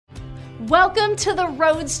Welcome to the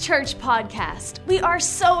Roads Church podcast. We are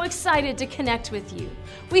so excited to connect with you.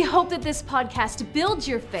 We hope that this podcast builds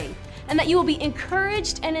your faith and that you will be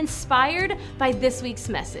encouraged and inspired by this week's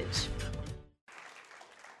message.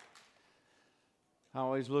 I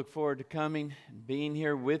always look forward to coming and being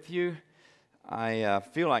here with you. I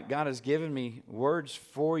feel like God has given me words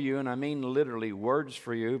for you, and I mean literally words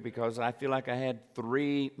for you, because I feel like I had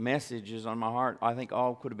 3 messages on my heart. I think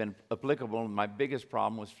all could have been applicable. My biggest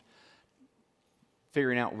problem was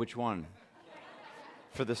figuring out which one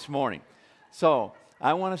for this morning. So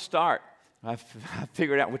I want to start. I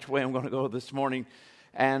figured out which way I'm going to go this morning,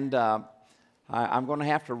 and I'm going to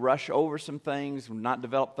have to rush over some things, not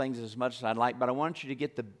develop things as much as I'd like, but I want you to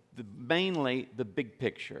get mainly the big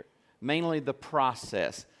picture, mainly the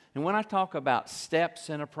process. And when I talk about steps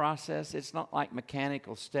in a process, it's not like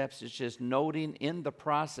mechanical steps. It's just noting in the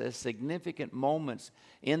process significant moments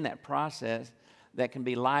in that process that can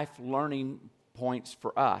be life learning points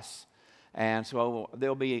for us. And so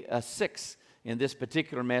there'll be 6 in this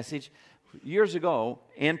particular message. Years ago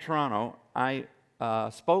in Toronto, I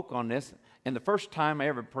spoke on this, and the first time I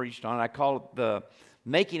ever preached on it, I called it the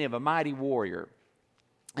making of a mighty warrior.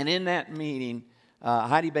 And in that meeting,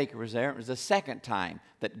 Heidi Baker was there. It was the second time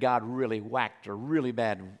that God really whacked her really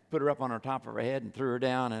bad and put her up on her top of her head and threw her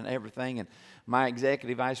down and everything. And my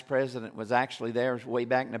executive vice president was actually there, way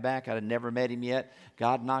back in the back. I had never met him yet.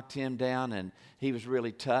 God knocked him down, and he was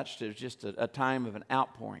really touched. It was just a time of an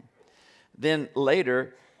outpouring. Then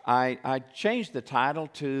later, I changed the title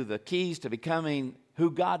to The Keys to Becoming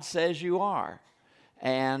Who God Says You Are.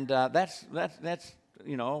 And that's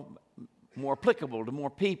more applicable to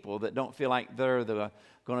more people that don't feel like they're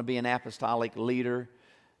going to be an apostolic leader.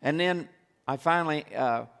 And then I finally,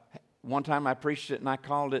 one time I preached it and I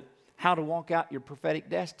called it How to Walk Out Your Prophetic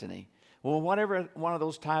Destiny. Well, whatever one of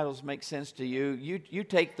those titles makes sense to you, you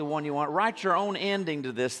take the one you want, write your own ending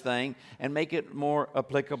to this thing and make it more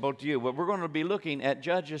applicable to you. But we're going to be looking at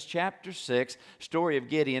Judges chapter 6, story of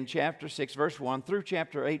Gideon, chapter 6, verse 1 through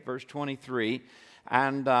chapter 8, verse 23.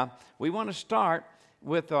 And we want to start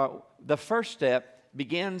with the first step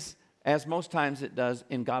begins, as most times it does,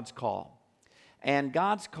 in God's call. And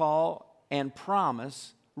God's call and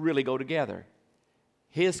promise really go together.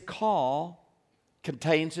 His call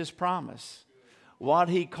contains His promise. What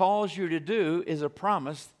He calls you to do is a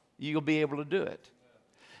promise you'll be able to do it.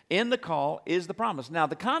 In the call is the promise. Now,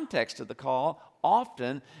 the context of the call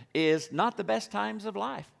often is not the best times of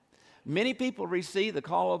life. Many people receive the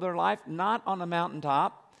call of their life not on the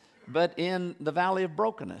mountaintop, but in the valley of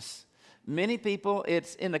brokenness. Many people,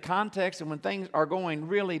 it's in the context of when things are going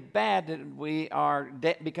really bad that we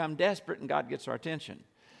become desperate and God gets our attention.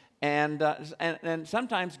 And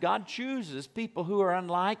sometimes God chooses people who are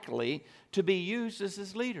unlikely to be used as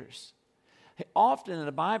His leaders. Often in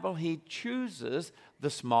the Bible, He chooses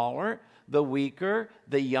the smaller, the weaker,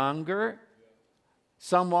 the younger,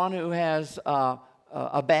 someone who has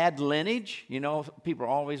a bad lineage. You know, people are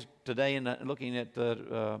always today looking at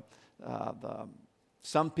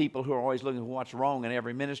some people who are always looking at what's wrong in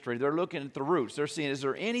every ministry. They're looking at the roots. They're seeing, is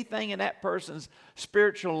there anything in that person's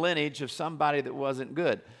spiritual lineage of somebody that wasn't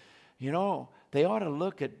good? You know, they ought to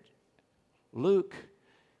look at Luke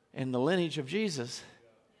and the lineage of Jesus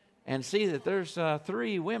and see that there's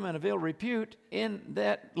 3 women of ill repute in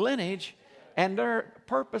that lineage, and they're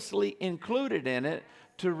purposely included in it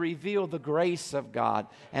to reveal the grace of God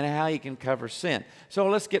and how He can cover sin. So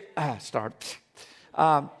let's get started.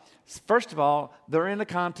 First of all, they're in the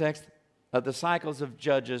context of the cycles of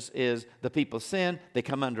Judges is the people sin, they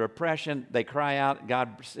come under oppression, they cry out,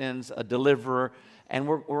 God sends a deliverer. And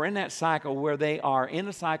we're in that cycle where they are in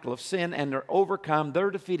a cycle of sin and they're overcome,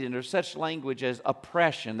 they're defeated. And there's such language as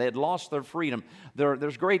oppression. They had lost their freedom.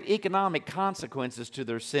 There's great economic consequences to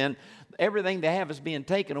their sin. Everything they have is being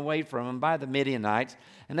taken away from them by the Midianites.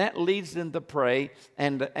 And that leads them to pray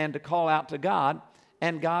and to call out to God.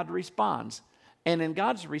 And God responds. And in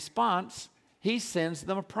God's response, He sends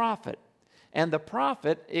them a prophet. And the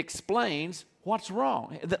prophet explains what's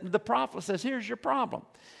wrong. The prophet says, here's your problem.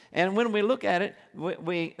 And when we look at it,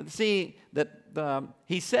 we see that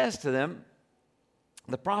he says to them,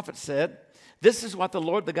 the prophet said, this is what the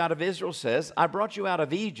Lord, the God of Israel says, I brought you out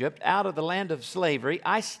of Egypt, out of the land of slavery.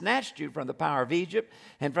 I snatched you from the power of Egypt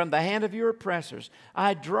and from the hand of your oppressors.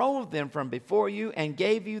 I drove them from before you and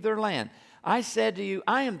gave you their land. I said to you,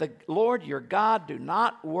 I am the Lord your God. Do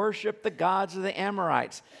not worship the gods of the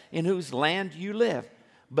Amorites in whose land you live.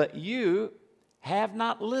 But you have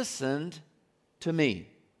not listened to me.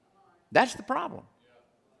 That's the problem.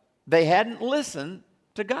 They hadn't listened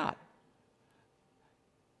to God.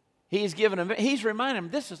 He's reminding them,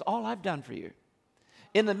 this is all I've done for you.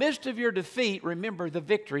 in the midst of your defeat, remember the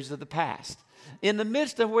victories of the past. In the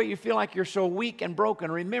midst of where you feel like you're so weak and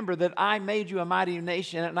broken, remember that I made you a mighty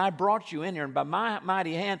nation and I brought you in here. And by my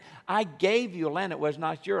mighty hand, I gave you a land that was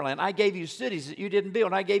not your land. I gave you cities that you didn't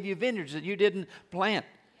build. I gave you vineyards that you didn't plant.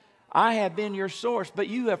 I have been your source, but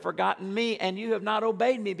you have forgotten me and you have not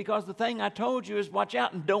obeyed me, because the thing I told you is watch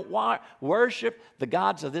out and don't worship the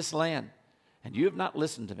gods of this land. And you have not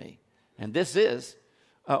listened to me. And this is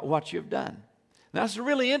what you've done. Now, it's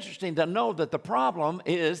really interesting to know that the problem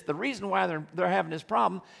is, the reason why they're having this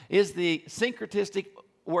problem is the syncretistic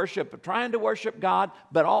worship of trying to worship God,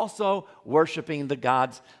 but also worshiping the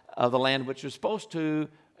gods of the land, which was supposed to,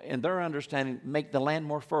 in their understanding, make the land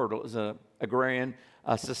more fertile as an agrarian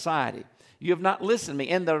society. You have not listened to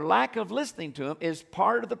me, and their lack of listening to him is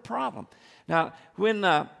part of the problem. Now, when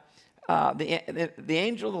the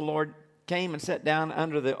angel of the Lord came and sat down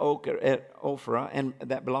under the oak at Ophrah, and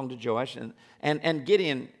that belonged to Joash, and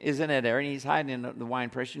Gideon is in that area, and he's hiding in the wine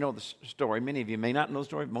press. You know the story. Many of you may not know the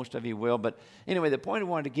story, most of you will. But anyway, the point I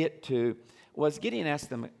wanted to get to was Gideon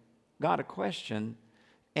asked God a question,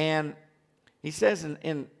 and he says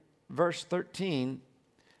in verse 13,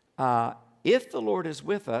 if the Lord is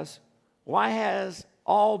with us, why has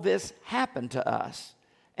all this happened to us?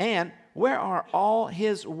 And where are all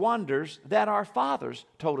his wonders that our fathers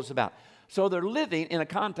told us about? So they're living in a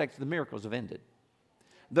context the miracles have ended.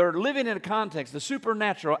 They're living in a context, the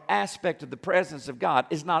supernatural aspect of the presence of God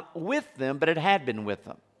is not with them, but it had been with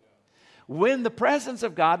them. When the presence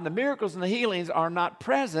of God and the miracles and the healings are not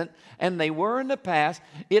present, and they were in the past,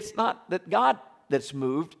 it's not that God that's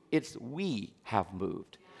moved, it's we have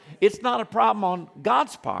moved. It's not a problem on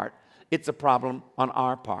God's part, it's a problem on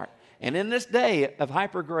our part. And in this day of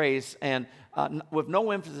hyper grace and with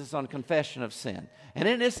no emphasis on confession of sin, and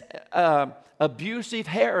in this abusive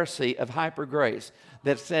heresy of hyper grace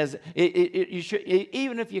that says you should,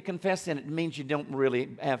 even if you confess sin, it means you don't really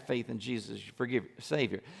have faith in Jesus, your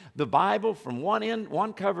Savior. The Bible, from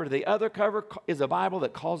one cover to the other cover, is a Bible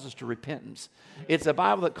that calls us to repentance. It's a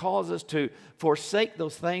Bible that calls us to forsake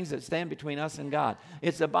those things that stand between us and God.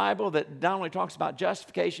 It's a Bible that not only talks about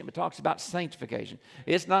justification, but talks about sanctification.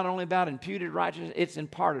 It's not only about imputed righteousness, it's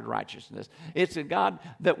imparted righteousness. It's a God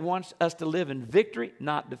that wants us to live in victory,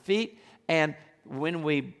 not defeat. And when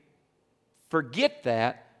we forget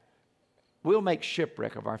that, we'll make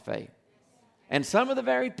shipwreck of our faith. And some of the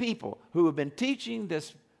very people who have been teaching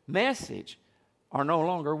this message are no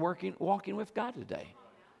longer walking with God today.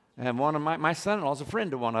 And one of my son-in-law is a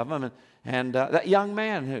friend of one of them, and that young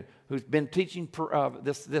man who's been teaching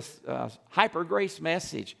this hyper grace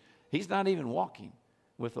message, he's not even walking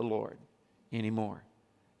with the Lord anymore.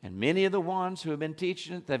 And many of the ones who have been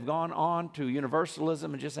teaching it, they've gone on to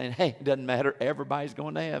universalism and just saying, hey, it doesn't matter, everybody's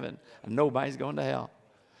going to heaven and nobody's going to hell.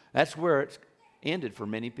 That's where it's ended for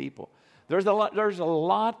many people. There's a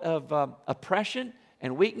lot of oppression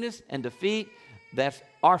and weakness and defeat. That's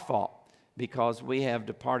our fault, because we have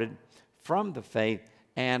departed from the faith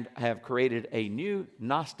and have created a new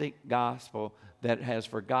Gnostic gospel that has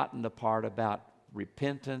forgotten the part about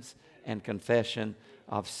repentance and confession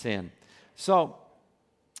of sin. So,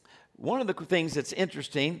 one of the things that's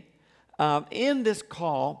interesting, in this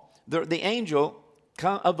call, the angel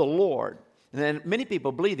of the Lord, and then many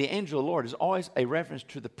people believe the angel of the Lord is always a reference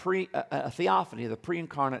to the a theophany of the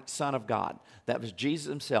pre-incarnate Son of God. That was Jesus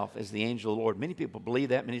himself as the angel of the Lord. Many people believe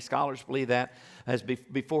that. Many scholars believe that as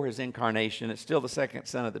before his incarnation. It's still the second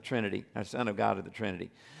Son of the Trinity, or Son of God of the Trinity.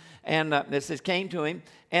 And it says, came to him,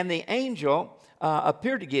 and the angel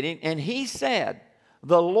appeared to Gideon, and he said,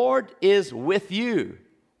 the Lord is with you,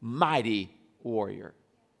 mighty warrior.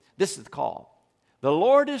 This is the call. The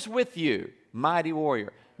Lord is with you, mighty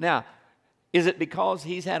warrior. Now, is it because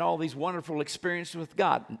he's had all these wonderful experiences with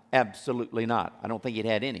God? Absolutely not. I don't think he'd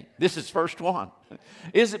had any. This is first one.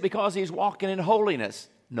 Is it because he's walking in holiness?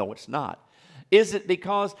 No, it's not. Is it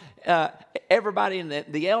because everybody in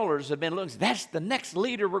the elders have been looking, that's the next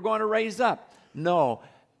leader we're going to raise up? No,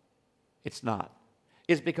 it's not.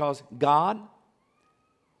 It's because God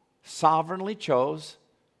sovereignly chose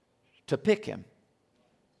to pick him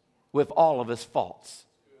with all of his faults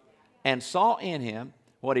and saw in him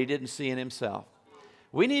what he didn't see in himself.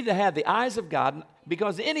 We need to have the eyes of God,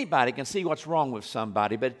 because anybody can see what's wrong with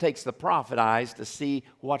somebody, but it takes the prophet eyes to see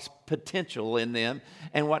what's potential in them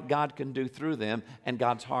and what God can do through them, and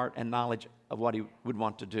God's heart and knowledge of what he would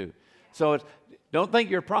want to do. So don't think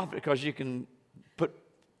you're a prophet because you can put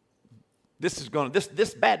this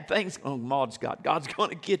bad thing's going to maud God. God's going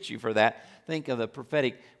to get you for that. Think of the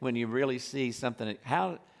prophetic when you really see something,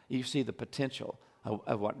 how you see the potential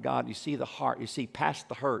of what God, you see the heart, you see past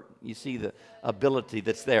the hurt, you see the ability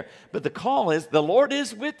that's there. But the call is, the Lord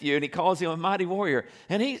is with you, and he calls him a mighty warrior.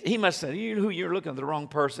 And he must say, you're looking at the wrong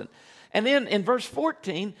person. And then in verse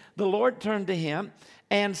 14, the Lord turned to him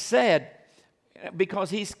and said, because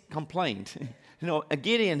he's complained,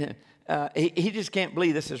 Gideon, he just can't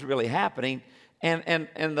believe this is really happening.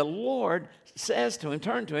 And the Lord says to him,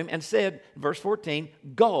 turned to him and said, verse 14,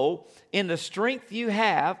 go in the strength you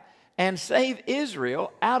have and save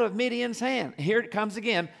Israel out of Midian's hand. Here it comes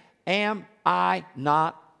again. Am I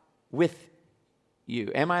not with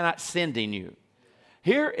you? Am I not sending you?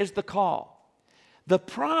 Here is the call. The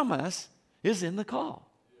promise is in the call.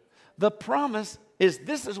 The promise is,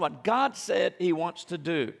 this is what God said he wants to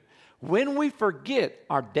do. When we forget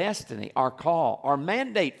our destiny, our call, our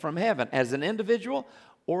mandate from heaven as an individual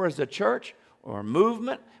or as a church or a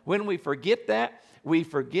movement, when we forget that, we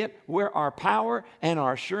forget where our power and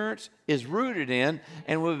our assurance is rooted in,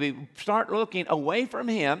 and when we start looking away from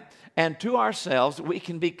him and to ourselves, we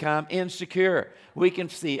can become insecure. We can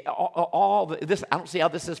see all this. I don't see how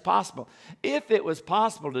this is possible. If it was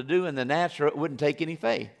possible to do in the natural, it wouldn't take any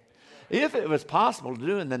faith. If it was possible to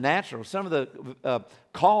do in the natural, some of the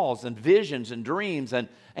calls and visions and dreams and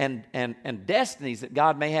destinies that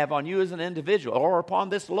God may have on you as an individual or upon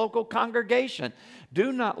this local congregation,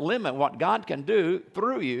 do not limit what God can do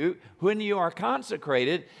through you when you are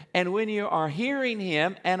consecrated and when you are hearing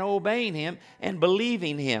him and obeying him and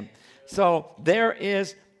believing him. So there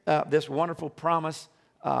is this wonderful promise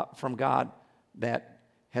from God that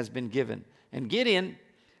has been given. And Gideon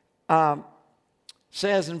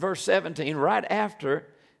says in verse 17, right after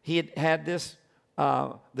he had this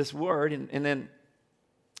word, and then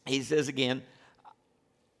he says again,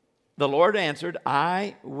 the Lord answered,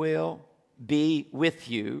 I will be with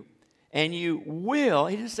you, and you will,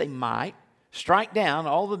 he didn't say might, strike down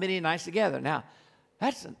all the Midianites together. Now,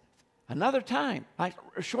 that's another time, like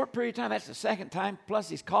a short period of time. That's the second time, plus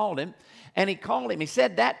he's called him, and he called him. He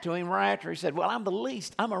said that to him right after he said, well, I'm the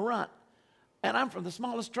least, I'm a runt. And I'm from the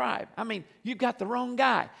smallest tribe. I mean, you've got the wrong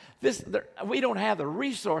guy. We don't have the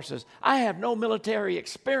resources. I have no military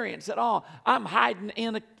experience at all. I'm hiding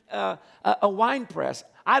in a wine press.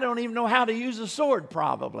 I don't even know how to use a sword,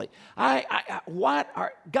 probably.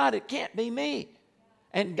 God, it can't be me.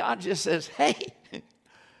 And God just says, hey,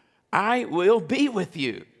 I will be with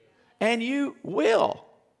you. And you will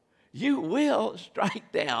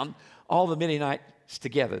strike down all the Midianites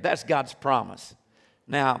together. That's God's promise.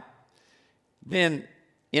 Now, then,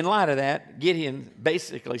 in light of that, Gideon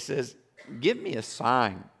basically says, give me a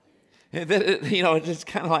sign. It's just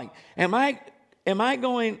kind of like, am I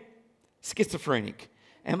going schizophrenic?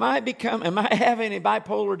 Am I having a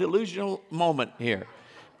bipolar delusional moment here?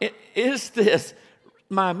 Is this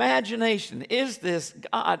my imagination? Is this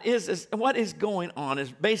God? Is this, what is going on?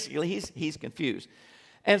 Is basically, he's confused.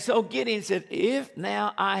 And so Gideon said, if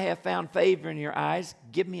now I have found favor in your eyes,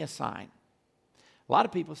 give me a sign. A lot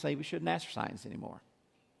of people say we shouldn't ask for signs anymore.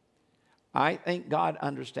 I think God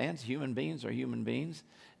understands human beings are human beings,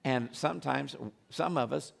 and sometimes some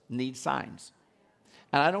of us need signs.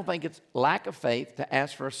 And I don't think it's lack of faith to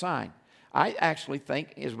ask for a sign. I actually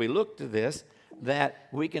think, as we look to this, that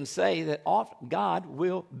we can say that God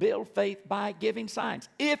will build faith by giving signs.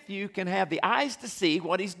 If you can have the eyes to see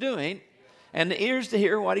what he's doing and the ears to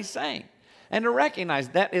hear what he's saying. And to recognize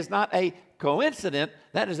that is not a coincidence,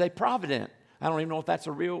 that is a providence. I don't even know if that's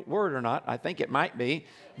a real word or not. I think it might be.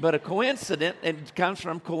 But a coincidence, it comes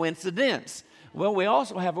from coincidence. Well, we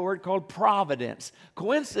also have a word called providence.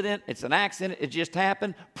 Coincidence, it's an accident. It just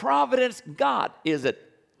happened. Providence, God is it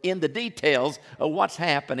in the details of what's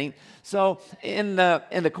happening. So in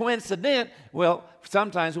the coincident, well,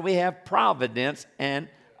 sometimes we have providence and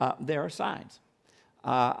there are signs.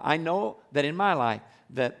 I know that in my life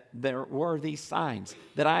that there were these signs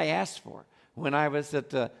that I asked for when I was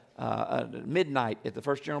at midnight at the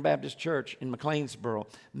First General Baptist Church in McLeansboro.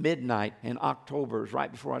 Midnight in October,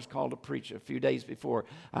 right before I was called to preach, a few days before.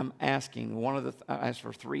 I'm asking I asked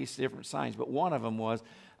for 3 different signs, but one of them was,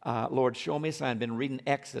 Lord, show me a sign. I'd been reading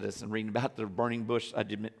Exodus and reading about the burning bush.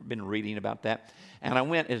 I'd been reading about that. And I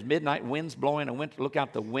went, as midnight, wind's blowing. I went to look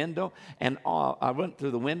out the window, and I went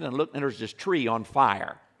through the window and looked, and there's this tree on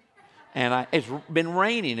fire. And it's been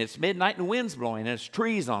raining. It's midnight and the wind's blowing, and it's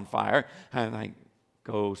trees on fire. And I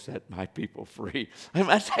go set my people free. And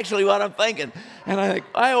that's actually what I'm thinking. And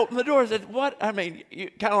I opened the door and said, what? I mean,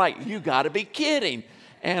 kind of like, you got to be kidding.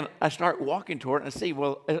 And I start walking toward it and I see,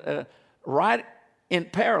 well, right in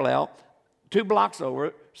parallel, 2 blocks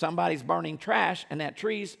over, somebody's burning trash, and that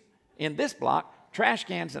tree's in this block, trash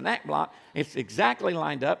cans in that block. It's exactly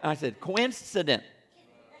lined up. And I said, coincidence.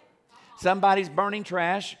 Somebody's burning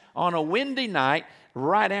trash on a windy night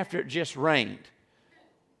right after it just rained.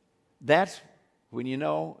 That's when you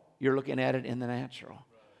know you're looking at it in the natural.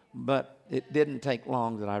 But it didn't take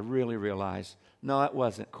long that I really realized, no, that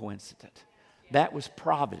wasn't coincident. That was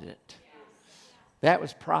provident. That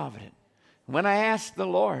was provident. When I asked the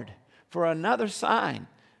Lord for another sign,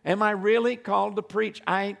 am I really called to preach?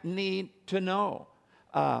 I need to know.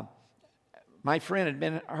 My friend had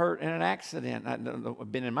been hurt in an accident,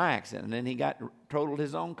 been in my accident, and then he totaled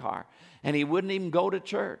his own car. And he wouldn't even go to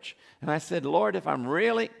church. And I said, Lord, if I'm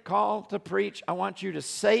really called to preach, I want you to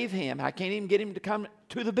save him. I can't even get him to come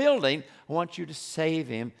to the building. I want you to save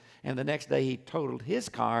him. And the next day he totaled his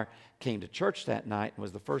car, came to church that night, and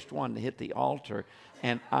was the first one to hit the altar.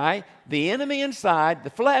 And the enemy inside,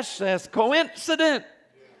 the flesh says, coincident.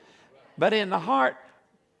 But in the heart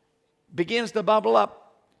begins to bubble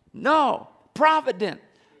up. No, provident.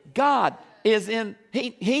 God is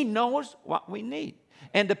He knows what we need.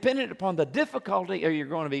 And depending upon the difficulty you're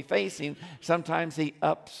going to be facing, sometimes He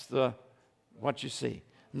ups what you see.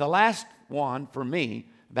 And the last one for me,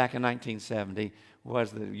 back in 1970,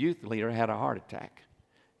 was the youth leader had a heart attack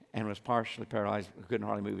and was partially paralyzed, couldn't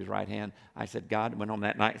hardly move his right hand. I said, God, went home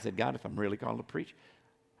that night and said, God, if I'm really called to preach,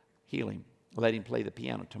 heal him. Let him play the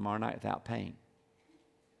piano tomorrow night without pain.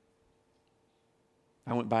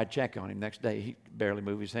 I went by to check on him. Next day, he could barely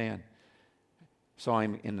move his hand. Saw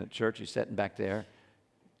him in the church. He's sitting back there.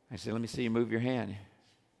 I said, let me see you move your hand.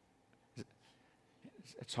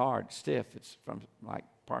 It's hard, stiff. It's from like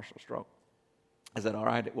partial stroke. I said, all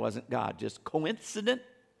right, it wasn't God. Just coincident.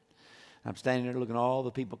 I'm standing there looking at all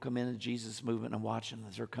the people come into Jesus movement. I'm watching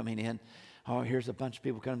as they're coming in. Oh, here's a bunch of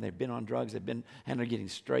people coming. They've been on drugs. And they're getting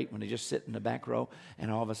straight when they just sit in the back row.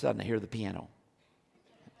 And all of a sudden, I hear the piano.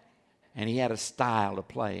 And he had a style to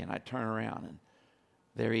play. And I turn around, and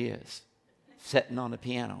there he is, sitting on the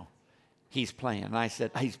piano. He's playing. And I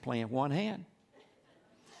said, he's playing one hand.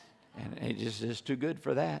 And it just is too good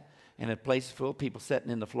for that. And a place full of people sitting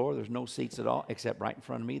in the floor. There's no seats at all except right in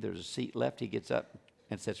front of me. There's a seat left. He gets up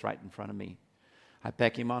and sits right in front of me. I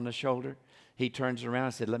peck him on the shoulder. He turns around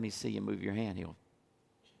and said, let me see you move your hand.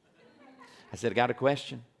 I said, I got a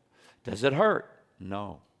question. Does it hurt?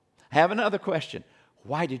 No. Have another question.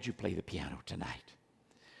 Why did you play the piano tonight?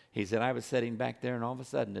 He said, I was sitting back there, and all of a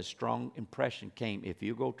sudden this strong impression came. If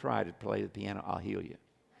you go try to play the piano, I'll heal you.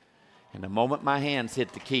 And the moment my hands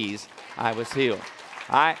hit the keys, I was healed.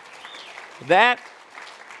 That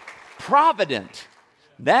provident.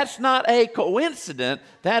 That's not a coincidence.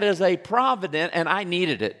 That is a provident, and I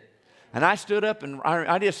needed it. And I stood up, and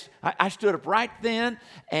I stood up right then.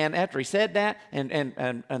 And after he said that, and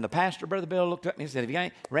the pastor, Brother Bill, looked at me and said, "Have you got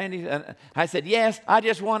any, Randy?" I said, "Yes. I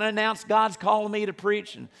just want to announce God's calling me to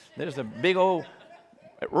preach." And there's a big old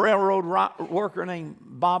railroad worker named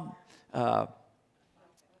Bob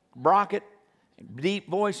Brockett, deep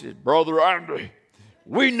voices, "Brother Andy,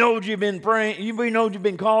 we know you've been praying. We know you've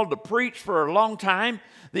been called to preach for a long time.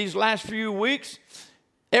 These last few weeks,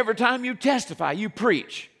 every time you testify, you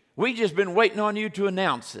preach. We just been waiting on you to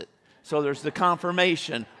announce it." So there's the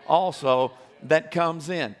confirmation also that comes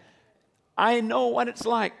in. I know what it's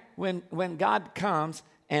like when God comes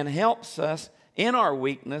and helps us in our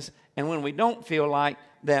weakness, and when we don't feel like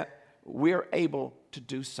that we're able to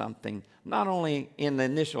do something, not only in the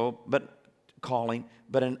initial calling,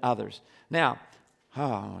 but in others. Now,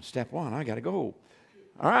 step one, I got to go.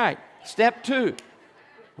 All right, step two,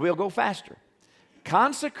 we'll go faster.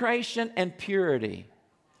 Consecration and purity.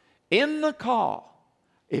 In the call,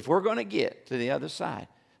 if we're going to get to the other side.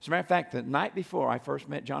 As a matter of fact, the night before I first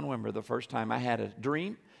met John Wimber, the first time I had a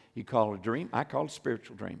dream. You call it a dream. I call it a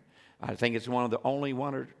spiritual dream. I think it's one of the only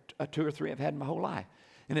one or two or three I've had in my whole life.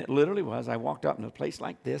 And it literally was, I walked up in a place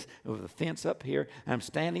like this, with a fence up here, and I'm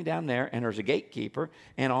standing down there, and there's a gatekeeper,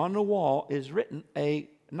 and on the wall is written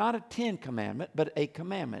not a 10 commandment, but a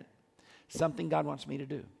commandment, something God wants me to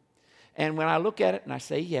do. And when I look at it and I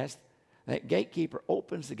say yes, that gatekeeper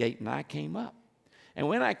opens the gate, and I came up. And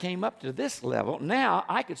when I came up to this level, now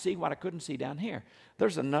I could see what I couldn't see down here.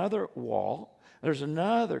 There's another wall, there's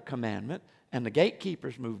another commandment, and the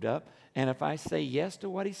gatekeeper's moved up, and if I say yes to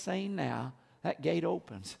what he's saying now, that gate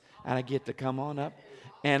opens, and I get to come on up.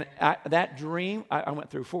 And that dream, I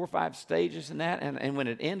went through 4 or 5 stages in that, and when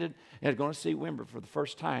it ended, I was going to see Wimber for the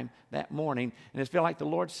first time that morning, and it felt like the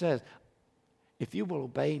Lord says, if you will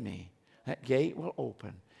obey me, that gate will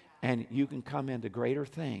open, and you can come into greater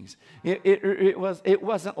things. It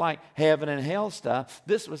wasn't like heaven and hell stuff.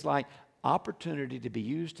 This was like opportunity to be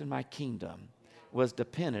used in my kingdom was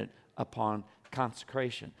dependent upon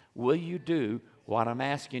consecration. Will you do what I'm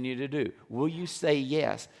asking you to do? Will you say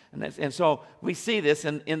yes? And so we see this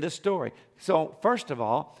in this story. So first of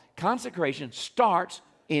all, consecration starts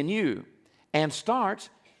in you and starts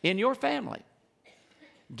in your family.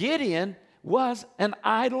 Gideon was an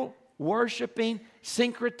idol-worshiping,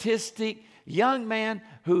 syncretistic young man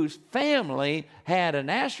whose family had an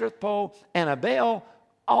Asherah pole and a Baal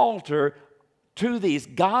altar to these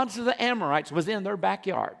gods of the Amorites was in their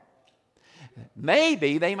backyard.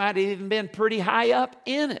 Maybe they might have even been pretty high up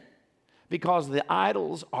in it because the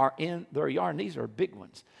idols are in their yard, and these are big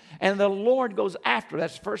ones. And the Lord goes after,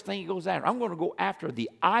 that's the first thing he goes after. I'm going to go after the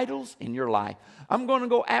idols in your life. I'm going to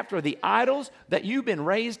go after the idols that you've been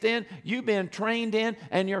raised in, you've been trained in,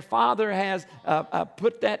 and your father has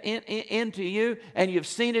put that into you, and you've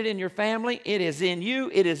seen it in your family. It is in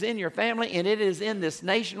you, it is in your family, and it is in this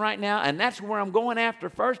nation right now, and that's where I'm going after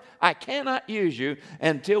first. I cannot use you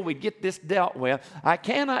until we get this dealt with. I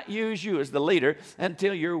cannot use you as the leader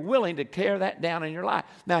until you're willing to tear that down in your life.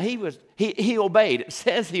 Now, he obeyed. It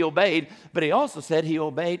says he obeyed, but he also said he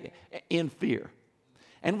obeyed in fear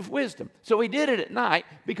and with wisdom. So he did it at night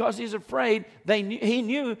because he's afraid he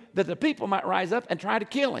knew that the people might rise up and try to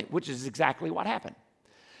kill him, which is exactly what happened.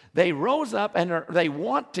 They rose up and they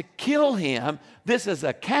want to kill him. This is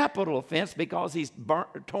a capital offense because he's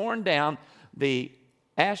torn down the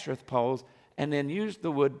Asherah poles and then used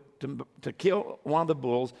the wood to kill one of the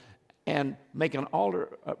bulls and make an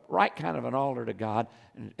altar, right kind of an altar to God,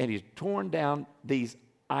 and he's torn down these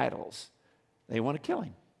idols. They want to kill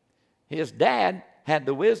him. His dad had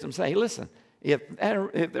the wisdom to say, hey, listen, if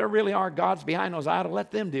there really are gods behind those idols,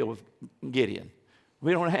 let them deal with Gideon.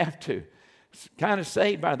 We don't have to. It's kind of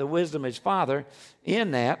saved by the wisdom of his father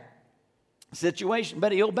in that situation,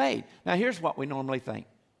 but he obeyed. Now, here's what we normally think.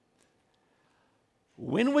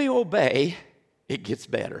 When we obey, it gets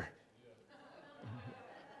better.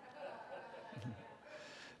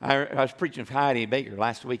 I was preaching with Heidi Baker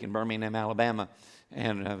last week in Birmingham, Alabama,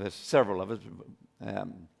 and there's several of us.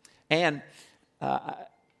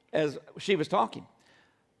 As she was talking,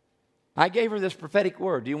 I gave her this prophetic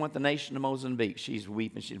word. Do you want the nation of Mozambique? She's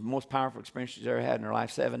weeping. She's the most powerful experience she's ever had in her life,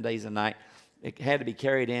 7 days a night. It had to be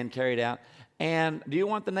carried in, carried out. And do you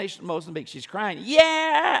want the nation of Mozambique? She's crying,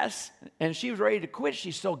 yes! And she was ready to quit.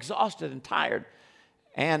 She's so exhausted and tired.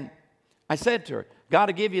 And I said to her, God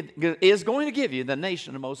is going to give you the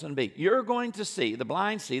nation of Mozambique. You're going to see the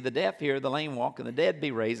blind see, the deaf hear, the lame walk, and the dead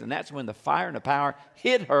be raised. And that's when the fire and the power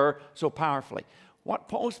hit her so powerfully. What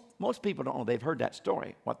most people don't know, they've heard that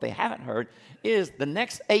story. What they haven't heard is the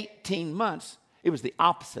next 18 months, it was the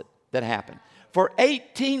opposite that happened. For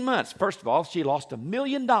 18 months, first of all, she lost $1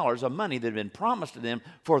 million of money that had been promised to them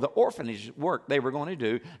for the orphanage work they were going to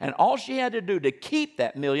do. And all she had to do to keep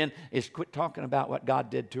that million is quit talking about what God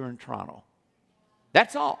did to her in Toronto.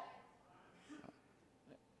 That's all.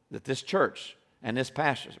 That this church and this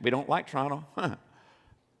pastor, we don't like Toronto.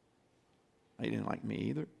 They didn't like me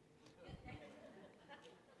either.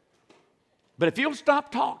 But if you'll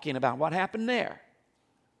stop talking about what happened there,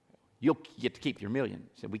 you'll get to keep your million.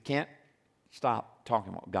 So we can't stop talking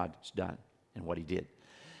about what God's done and what he did.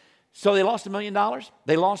 So they lost $1 million.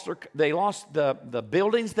 They lost the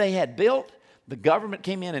buildings they had built. The government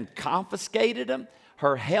came in and confiscated them.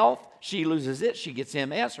 Her health, she loses it. She gets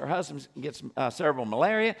MS. Her husband gets cerebral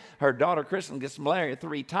malaria. Her daughter, Kristen, gets malaria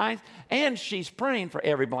 3 times. And she's praying for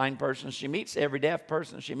every blind person she meets, every deaf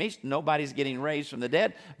person she meets. Nobody's getting raised from the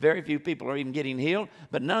dead. Very few people are even getting healed.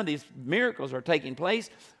 But none of these miracles are taking place.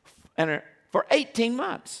 And for 18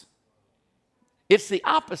 months, it's the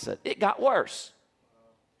opposite. It got worse.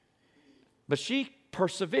 But she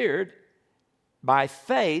persevered by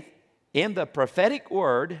faith in the prophetic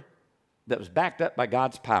word that was backed up by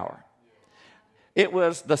God's power. It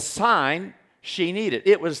was the sign she needed.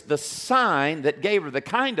 It was the sign that gave her the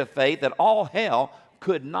kind of faith that all hell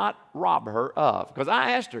could not rob her of. Because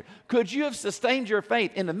I asked her, could you have sustained your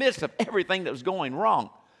faith in the midst of everything that was going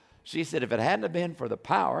wrong? She said, if it hadn't have been for the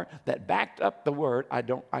power that backed up the word, I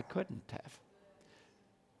couldn't have.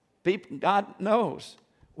 People, God knows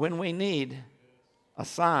when we need a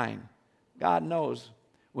sign. God knows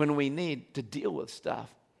when we need to deal with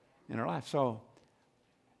stuff in our life. So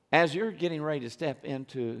as you're getting ready to step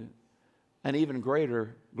into an even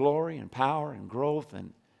greater glory and power and growth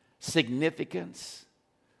and significance,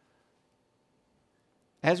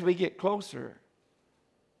 as we get closer,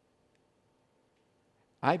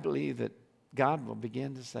 I believe that God will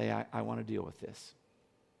begin to say, I want to deal with this.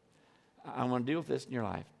 I want to deal with this in your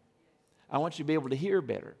life. I want you to be able to hear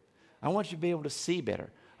better. I want you to be able to see better.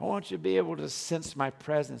 I want you to be able to sense my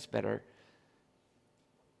presence better.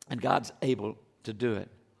 And God's able to do it.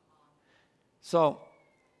 So,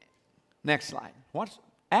 next slide.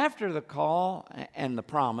 After the call and the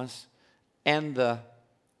promise and the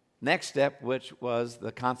next step, which was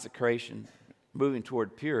the consecration, moving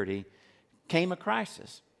toward purity, came a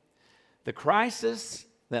crisis. The crisis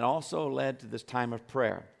that also led to this time of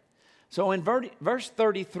prayer. So in verse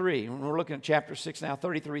 33, when we're looking at chapter 6 now,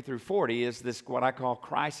 33 through 40 is this what I call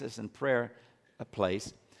crisis and prayer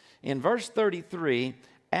place. In verse 33,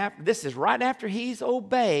 this is right after he's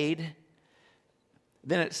obeyed.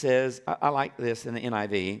 Then it says, I like this in the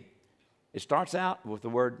NIV. It starts out with the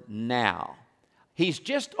word now. He's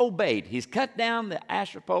just obeyed. He's cut down the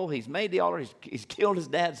Asherah pole. He's made the altar. He's killed his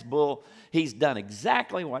dad's bull. He's done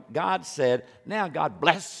exactly what God said. Now God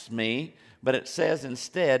bless me. But it says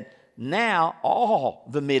instead, now all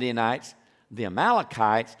the Midianites, the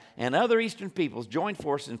Amalekites, and other eastern peoples joined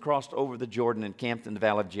forces and crossed over the Jordan and camped in the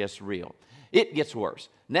valley of Jezreel. It gets worse.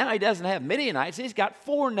 Now he doesn't have Midianites. He's got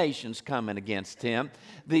 4 nations coming against him.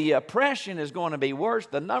 The oppression is going to be worse.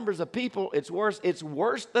 The numbers of people, it's worse. It's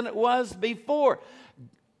worse than it was before.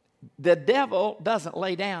 The devil doesn't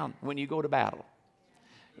lay down when you go to battle.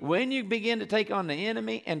 When you begin to take on the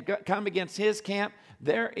enemy and come against his camp,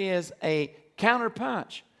 there is a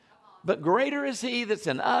counterpunch. But greater is he that's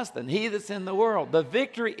in us than he that's in the world. The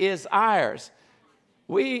victory is ours.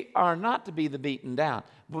 We are not to be the beaten down,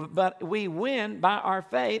 but we win by our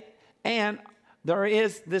faith. And there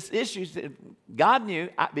is this issue that God knew,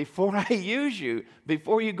 before I use you,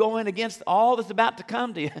 before you go in against all that's about to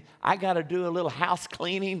come to you, I got to do a little house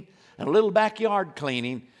cleaning and a little backyard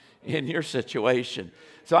cleaning in your situation.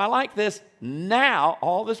 So I like this. Now,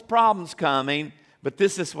 all this problem's coming, but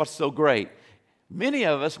this is what's so great. Many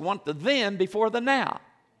of us want the then before the now.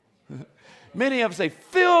 Many of us say,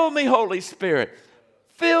 fill me, Holy Spirit.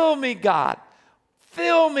 Fill me, God.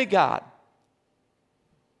 Fill me, God.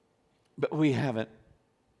 But we haven't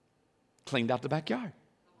cleaned out the backyard.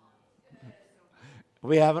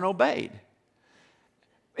 We haven't obeyed.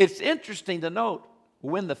 It's interesting to note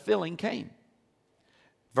when the filling came.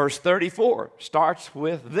 Verse 34 starts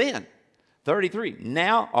with then. 33,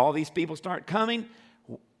 now all these people start coming.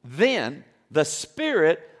 Then the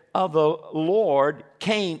Spirit of the Lord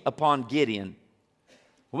came upon Gideon.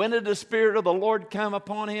 When did the Spirit of the Lord come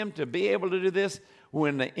upon him to be able to do this?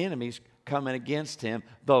 When the enemy's coming against him,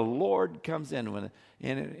 the Lord comes in. When the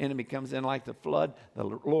enemy comes in like the flood, the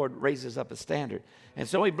Lord raises up a standard. And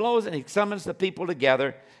so he blows and he summons the people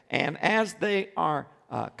together. And as they are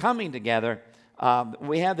coming together,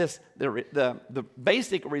 we have this, the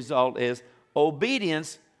basic result is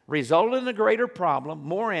obedience resulted in a greater problem,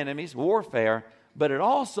 more enemies, warfare, but it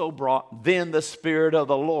also brought, then the Spirit of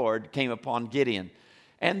the Lord came upon Gideon.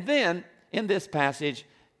 And then, in this passage,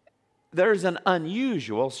 there's an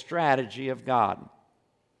unusual strategy of God.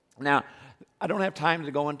 Now, I don't have time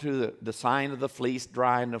to go into the sign of the fleece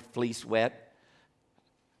dry and the fleece wet.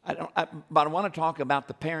 But I want to talk about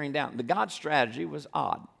the paring down. The God strategy was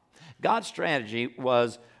odd. God's strategy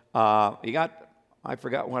was, I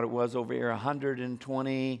forgot what it was over here,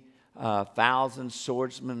 120,000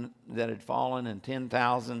 swordsmen that had fallen, and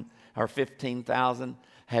 10,000 or 15,000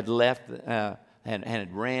 had left and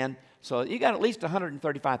had ran. So you got at least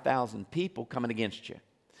 135,000 people coming against you.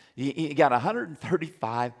 You got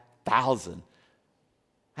 135,000.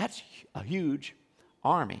 That's a huge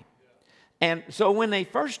army. And so when they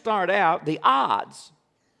first start out, the odds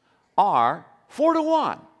are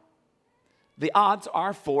 4-1. The odds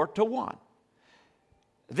are 4-1.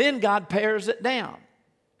 Then God pares it down.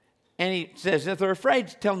 And he says, if they're afraid,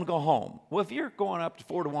 tell them to go home. Well, if you're going up to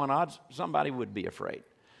 4-1 odds, somebody would be afraid.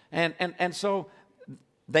 And so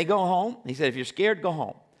they go home. He said, if you're scared, go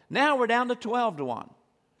home. Now we're down to 12-1.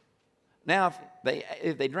 Now,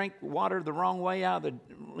 if they drink water the wrong way out of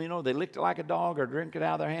they licked it like a dog or drink it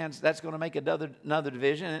out of their hands, that's going to make another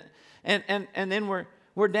division. And then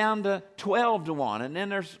we're down to 12-1. And then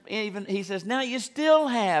there's even, he says, now you still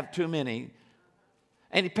have too many.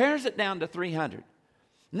 And he pares it down to 300.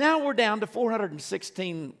 Now we're down to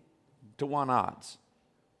 416-1 odds.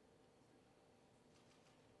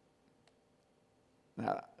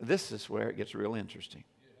 Now, this is where it gets real interesting.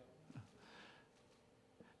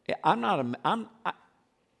 I'm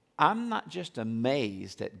not just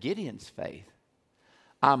amazed at Gideon's faith.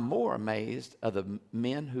 I'm more amazed of the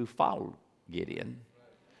men who followed Gideon,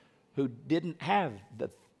 who didn't have the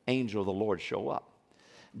angel of the Lord show up.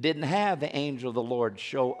 Didn't have the angel of the Lord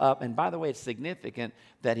show up. And by the way, it's significant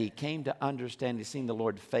that he came to understand, he's seen the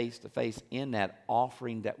Lord face to face in that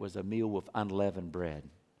offering that was a meal with unleavened bread.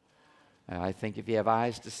 I think if you have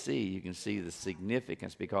eyes to see, you can see the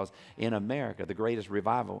significance, because in America, the greatest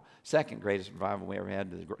revival, second greatest revival we ever had,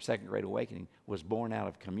 the Second Great Awakening, was born out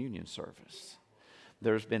of communion service.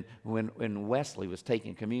 There's been, when Wesley was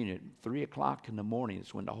taking communion at 3 o'clock in the morning,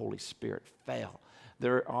 is when the Holy Spirit fell.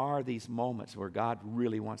 There are these moments where God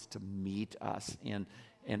really wants to meet us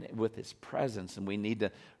with His presence, and we need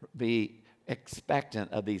to be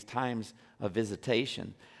expectant of these times of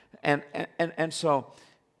visitation. And so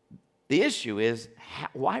the issue is,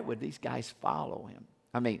 why would these guys follow him?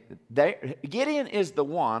 I mean, Gideon is the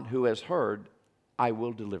one who has heard, I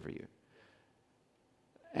will deliver you.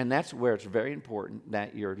 And that's where it's very important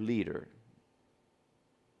that your leader,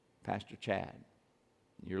 Pastor Chad,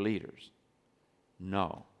 your leaders,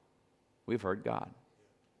 know we've heard God.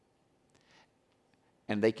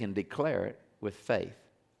 And they can declare it with faith.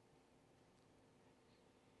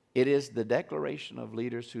 It is the declaration of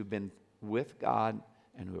leaders who've been with God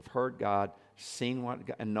and who have heard God, seen what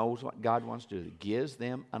God, and knows what God wants to do. It gives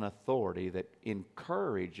them an authority that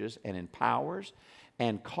encourages and empowers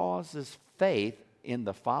and causes faith in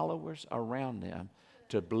the followers around them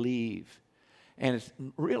to believe. And it's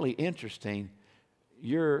really interesting.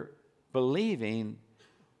 You're believing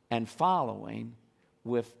and following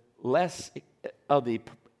with less of the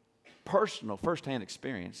personal firsthand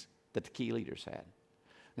experience that the key leaders had.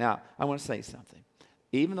 Now, I want to say something.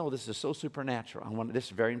 Even though this is so supernatural, this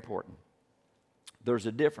is very important. There's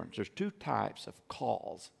a difference. There's two types of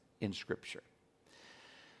calls in Scripture.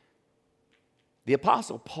 The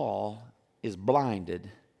Apostle Paul is blinded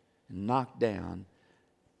and knocked down,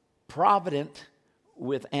 provident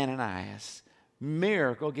with Ananias.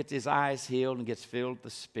 Miracle, gets his eyes healed and gets filled with the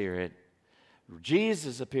Spirit.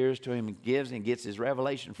 Jesus appears to him and gets his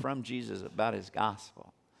revelation from Jesus about his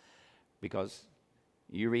gospel. Because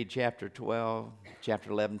you read chapter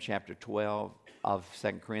 11, chapter 12 of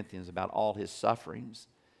 2 Corinthians about all his sufferings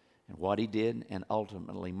and what he did and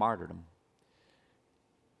ultimately martyrdom.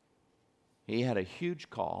 He had a huge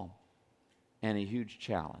call and a huge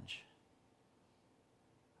challenge.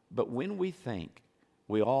 But when we think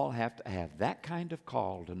we all have to have that kind of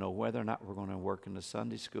call to know whether or not we're going to work in the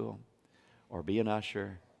Sunday school or be an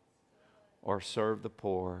usher or serve the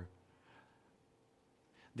poor,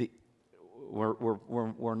 we're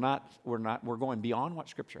going beyond what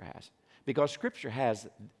Scripture has. Because Scripture has,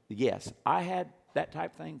 yes, I had that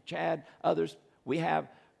type of thing, Chad, others, we have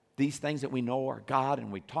these things that we know are God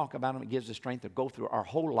and we talk about them. It gives us strength to go through our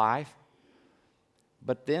whole life.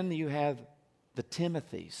 But then you have the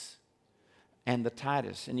Timothys and the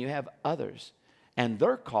Titus, and you have others. And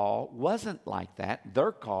their call wasn't like that.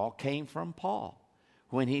 Their call came from Paul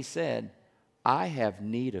when he said, I have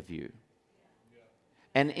need of you.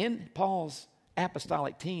 And in Paul's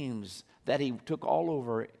apostolic teams that he took all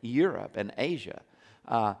over Europe and Asia,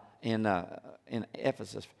 in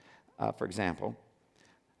Ephesus, for example,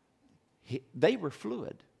 they were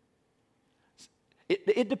fluid.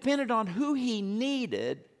 It depended on who he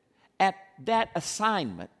needed at that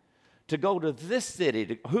assignment to go to this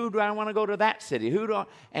city. Who do I want to go to that city?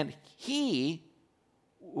 And he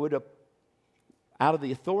would have, out of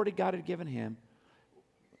the authority God had given him,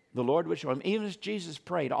 the Lord would show him, even as Jesus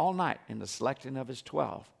prayed all night in the selecting of his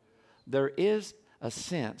 12, there is a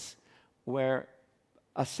sense where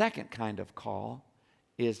a second kind of call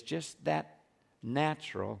is just that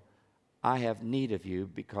natural, I have need of you,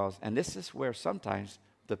 because, and this is where sometimes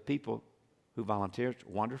the people who volunteer, it's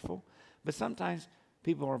wonderful, but sometimes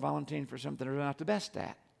people are volunteering for something they're not the best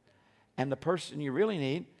at. And the person you really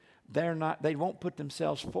need, they won't put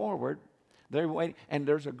themselves forward. They're waiting. And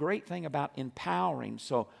there's a great thing about empowering.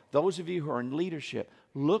 So those of you who are in leadership,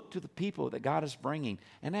 look to the people that God is bringing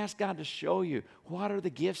and ask God to show you what are the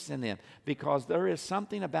gifts in them. Because there is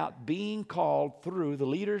something about being called through the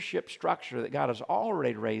leadership structure that God has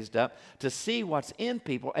already raised up to see what's in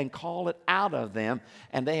people and call it out of them.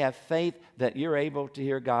 And they have faith that you're able to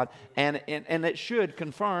hear God. And it should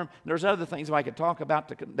confirm. There's other things I could talk about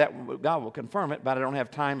that God will confirm it, but I don't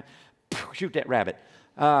have time. Shoot that rabbit.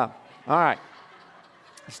 All right.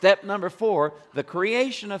 Step number 4, the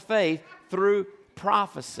creation of faith through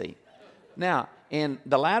prophecy. Now, in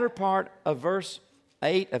the latter part of verse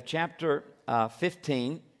 8 of chapter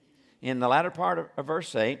 15, in the latter part of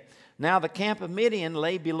verse 8, now the camp of Midian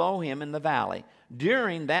lay below him in the valley.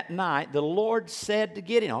 During that night, the Lord said to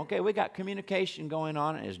Gideon, okay, we got communication going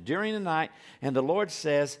on. It's during the night, and the Lord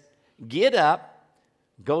says, get up,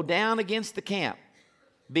 go down against the camp,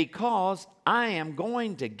 because I am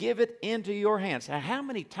going to give it into your hands. Now, how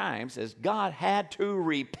many times has God had to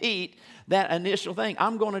repeat that initial thing?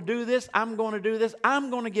 I'm going to do this. I'm going to do this. I'm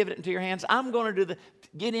going to give it into your hands. I'm going to do this.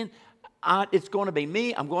 Gideon, It's going to be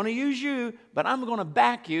me. I'm going to use you, but I'm going to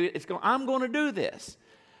back you. I'm going to do this.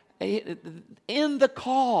 In the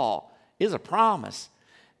call is a promise.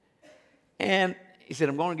 And he said,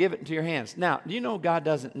 I'm going to give it into your hands. Now, do you know God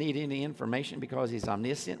doesn't need any information because he's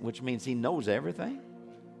omniscient, which means he knows everything?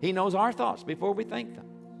 He knows our thoughts before we think them.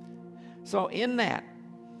 So in that,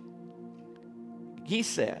 he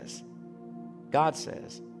says, God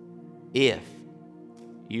says, if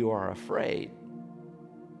you are afraid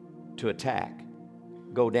to attack,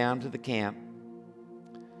 go down to the camp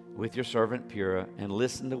with your servant Purah and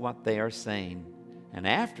listen to what they are saying. And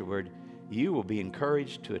afterward, you will be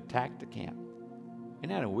encouraged to attack the camp. Isn't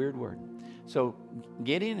that a weird word? So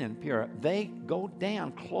Gideon and Purah, they go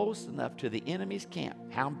down close enough to the enemy's camp.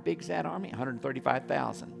 How big's that army?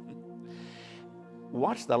 135,000.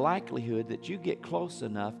 What's the likelihood that you get close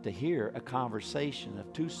enough to hear a conversation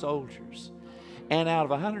of two soldiers? And out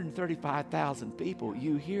of 135,000 people,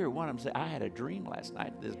 you hear one of them say, I had a dream last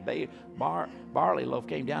night. This barley loaf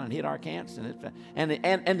came down and hit our camps. And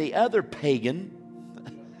the other pagan,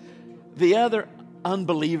 the other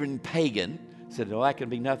unbelieving pagan said, well, that can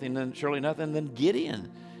be surely nothing than Gideon.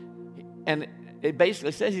 And it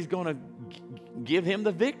basically says he's going to give him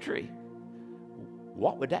the victory.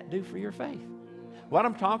 What would that do for your faith? What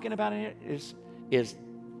I'm talking about here is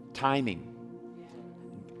timing.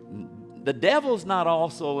 The devil's not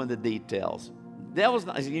also in the details. Devil's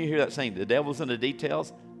not, you hear that saying, the devil's in the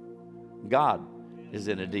details? God is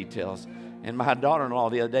in the details. And my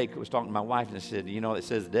daughter-in-law the other day was talking to my wife and said, you know, it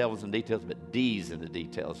says the devil's in the details, but D's in the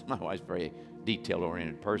details. My wife's a very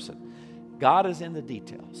detail-oriented person. God is in the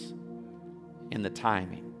details, in the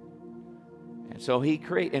timing. And so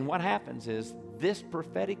and what happens is this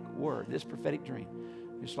prophetic word, this prophetic dream,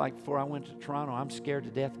 it's like before I went to Toronto, I'm scared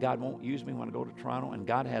to death God won't use me when I go to Toronto, and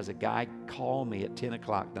God has a guy call me at 10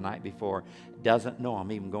 o'clock the night before, doesn't know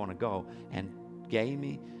I'm even going to go, and gave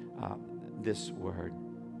me this word.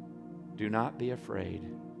 Do not be afraid.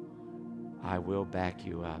 I will back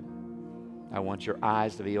you up. I want your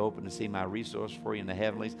eyes to be open to see my resource for you in the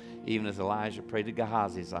heavenlies, even as Elijah prayed to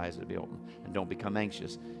Gehazi's eyes to be open. And don't become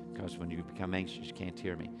anxious, because when you become anxious, you can't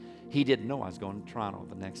hear me. He didn't know I was going to Toronto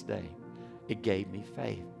the next day. It gave me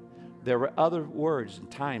faith. There were other words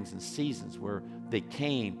and times and seasons where they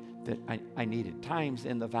came that I needed. Times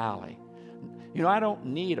in the valley. You know, I don't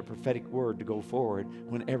need a prophetic word to go forward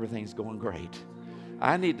when everything's going great.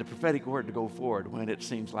 I need the prophetic word to go forward when it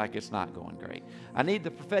seems like it's not going great. I need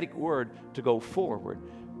the prophetic word to go forward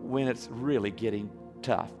when it's really getting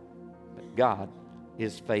tough. But God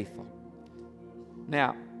is faithful.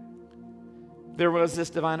 Now, there was this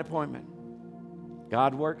divine appointment.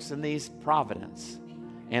 God works in these providence,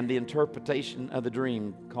 and the interpretation of the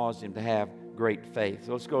dream caused him to have great faith.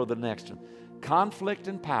 So let's go to the next one. Conflict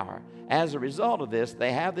and power. As a result of this,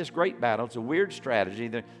 they have this great battle. It's a weird strategy.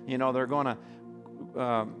 They're going to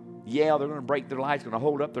they're going to break their lights, going to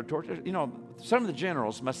hold up their torches. You know, some of the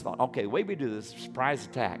generals must have thought, okay, the way we do this surprise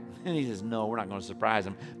attack. And he says, no, we're not going to surprise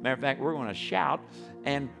them. Matter of fact, we're going to shout,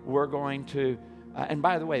 and we're going to, and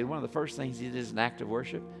by the way, one of the first things he did is an act of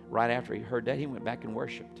worship. Right after he heard that, he went back and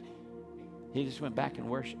worshiped. He just went back and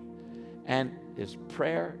worshiped. And his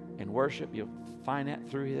prayer and worship, you'll find that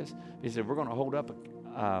through this. He said, we're going to hold up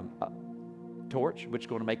a torch, which is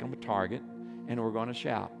going to make them a target, and we're going to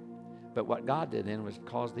shout. But what God did then was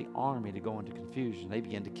cause the army to go into confusion. They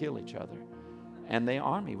began to kill each other. And the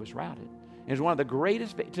army was routed. It was one of the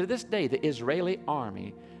greatest, to this day, the Israeli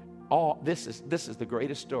army, this is the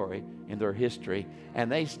greatest story in their history.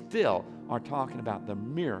 And they still are talking about the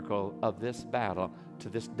miracle of this battle. To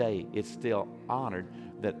this day, it's still honored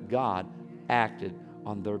that God acted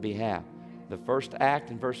on their behalf. The first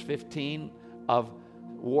act in verse 15 of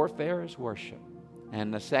warfare is worship.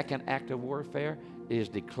 And the second act of warfare is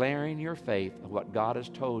declaring your faith of what God has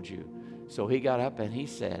told you. So he got up and he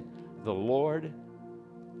said, the Lord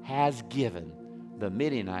has given the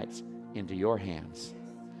Midianites into your hands.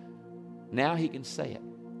 Now he can say it.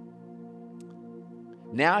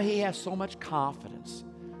 Now he has so much confidence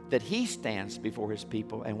that he stands before his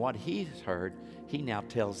people, and what he's heard, he now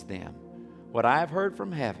tells them. What I've heard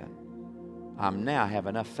from heaven, I now have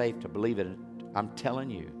enough faith to believe it. I'm telling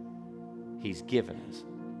you, he's given us.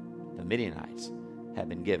 The Midianites have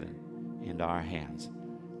been given into our hands.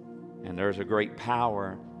 And there's a great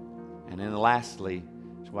power. And then lastly,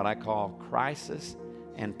 it's what I call crisis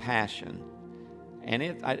and passion.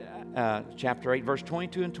 And chapter 8, verse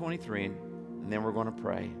 22 and 23, and then we're going to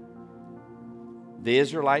pray. The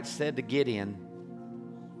Israelites said to Gideon,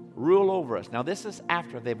 rule over us. Now this is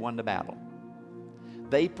after they've won the battle.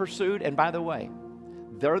 They pursued, and by the way,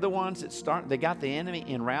 they're the ones that they got the enemy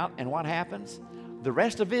en route, and what happens? the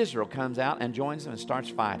rest of Israel comes out and joins them and starts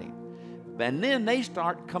fighting. And then they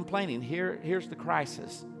start complaining. Here's the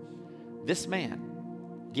crisis. This man,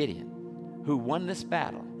 Gideon, who won this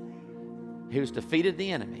battle, who's defeated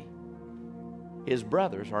the enemy, his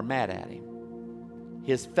brothers are mad at him.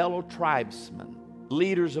 His fellow tribesmen,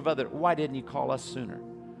 leaders of other, why didn't you call us sooner?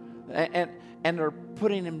 And they're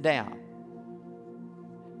putting him down.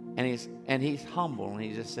 And he's humble, and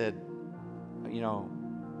he just said, you know,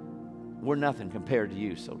 we're nothing compared to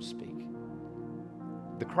you, so to speak.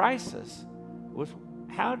 The crisis was,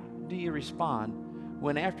 how do you respond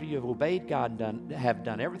when after you have obeyed God and have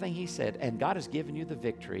done everything He said, and God has given you the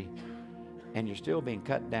victory, and you're still being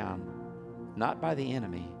cut down, not by the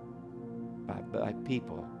enemy, by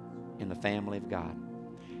people in the family of God?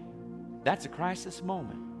 That's a crisis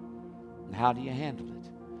moment. And how do you handle it?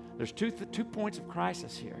 There's two points of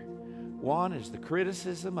crisis here. One is the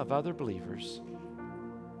criticism of other believers.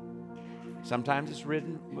 Sometimes it's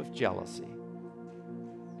ridden with jealousy.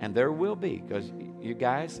 And there will be, because you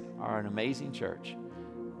guys are an amazing church.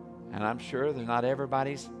 And I'm sure that not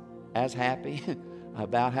everybody's as happy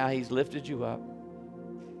about how He's lifted you up.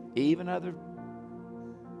 Even other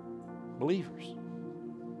believers.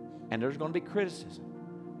 And there's going to be criticism.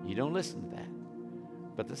 You don't listen to that.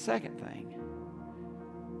 But the second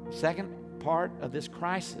part of this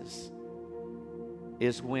crisis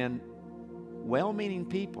is when well-meaning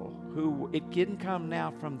people who, it didn't come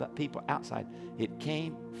now from the people outside, it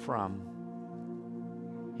came from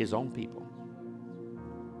His own people.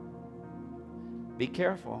 Be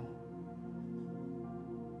careful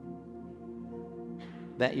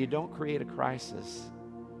that you don't create a crisis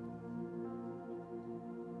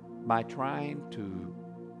by trying to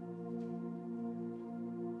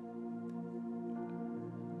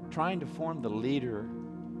form the leader,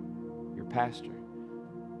 your pastor,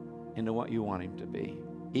 into what you want him to be.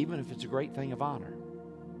 Even if it's a great thing of honor,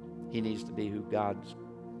 he needs to be who God's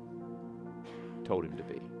told him to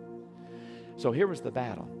be. So here was the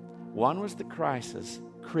battle. One was the crisis,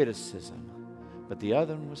 criticism, but the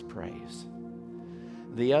other one was praise.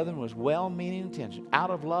 The other one was well-meaning intention. Out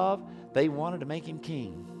of love, they wanted to make him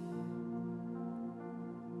king.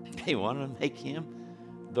 They wanted to make him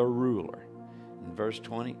the ruler. In verse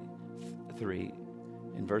 23,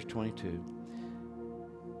 in verse 22,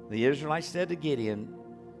 the Israelites said to Gideon,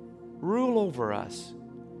 rule over us,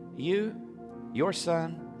 you, your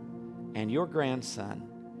son, and your grandson,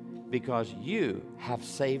 because you have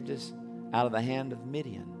saved us out of the hand of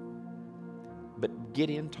Midian. But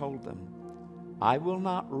Gideon told them, I will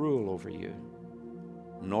not rule over you,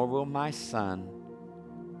 nor will my son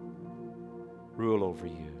rule over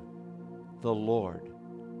you. The Lord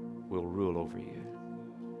will rule over you.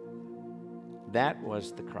 That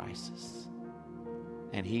was the crisis.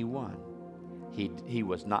 And he won. He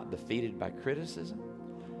was not defeated by criticism,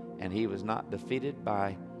 and he was not defeated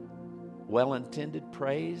by well-intended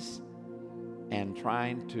praise and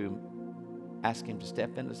trying to ask him to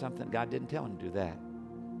step into something. God didn't tell him to do that.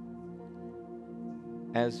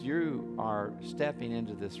 As you are stepping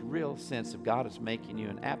into this real sense of God is making you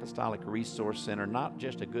an apostolic resource center, not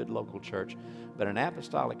just a good local church, but an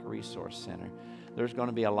apostolic resource center, there's going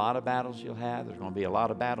to be a lot of battles you'll have. There's going to be a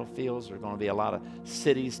lot of battlefields. There's going to be a lot of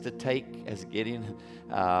cities to take, as Gideon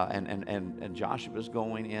and Joshua's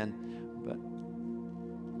going in.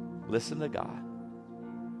 But listen to God.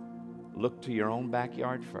 Look to your own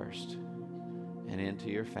backyard first, and into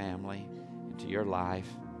your family, into your life.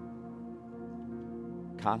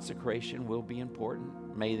 Consecration will be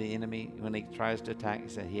important. May the enemy, when he tries to attack, he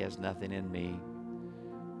say, he has nothing in me.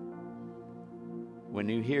 When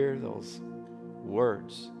you hear those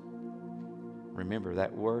words, remember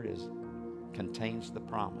that word contains the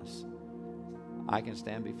promise. I can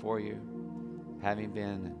stand before you, having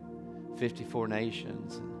been in 54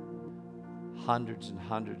 nations, and hundreds and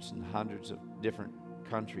hundreds and hundreds of different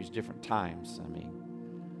countries, different times. I mean,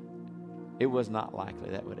 it was not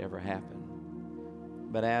likely that would ever happen.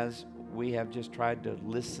 But as we have just tried to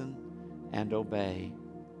listen and obey,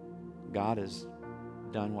 God has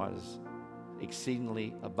done what is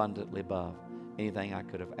exceedingly abundantly above anything I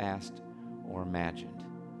could have asked or imagined.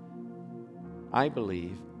 I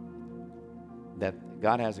believe that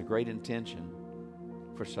God has a great intention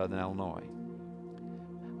for Southern Illinois.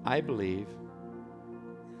 I believe,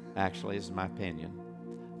 actually, this is my opinion,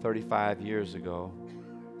 35 years ago,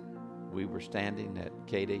 we were standing at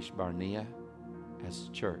Kadesh Barnea as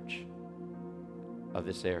a church of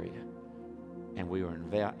this area, and we were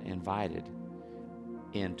invited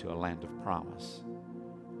into a land of promise.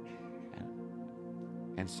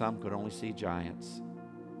 And some could only see giants.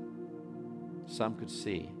 Some could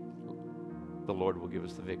see the Lord will give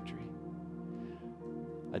us the victory.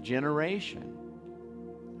 A generation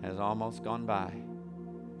has almost gone by.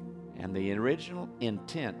 And the original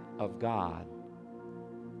intent of God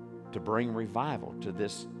to bring revival to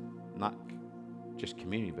this, not just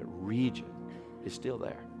community, but region, is still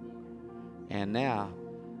there. And now,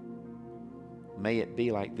 may it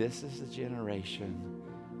be like this is the generation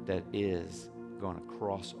that is going to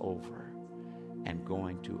cross over and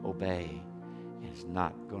going to obey and is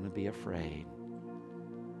not going to be afraid.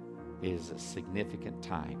 It is a significant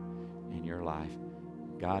time in your life.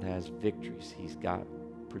 God has victories He's got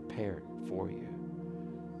prepared for you.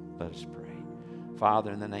 Let us pray.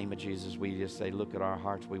 Father, in the name of Jesus, we just say, look at our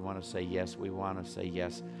hearts. We want to say yes. We want to say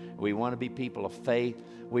yes. We want to be people of faith.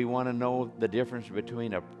 We want to know the difference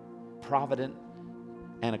between a provident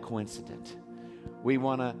and a coincidence. We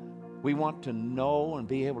want to know and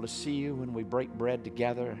be able to see you when we break bread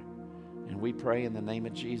together. And we pray in the name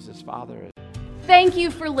of Jesus, Father. Thank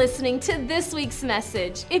you for listening to this week's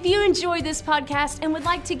message. If you enjoyed this podcast and would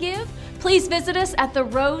like to give, please visit us at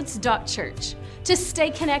theroads.church. To stay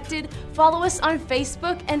connected, follow us on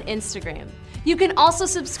Facebook and Instagram. You can also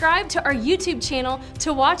subscribe to our YouTube channel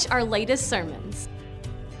to watch our latest sermons.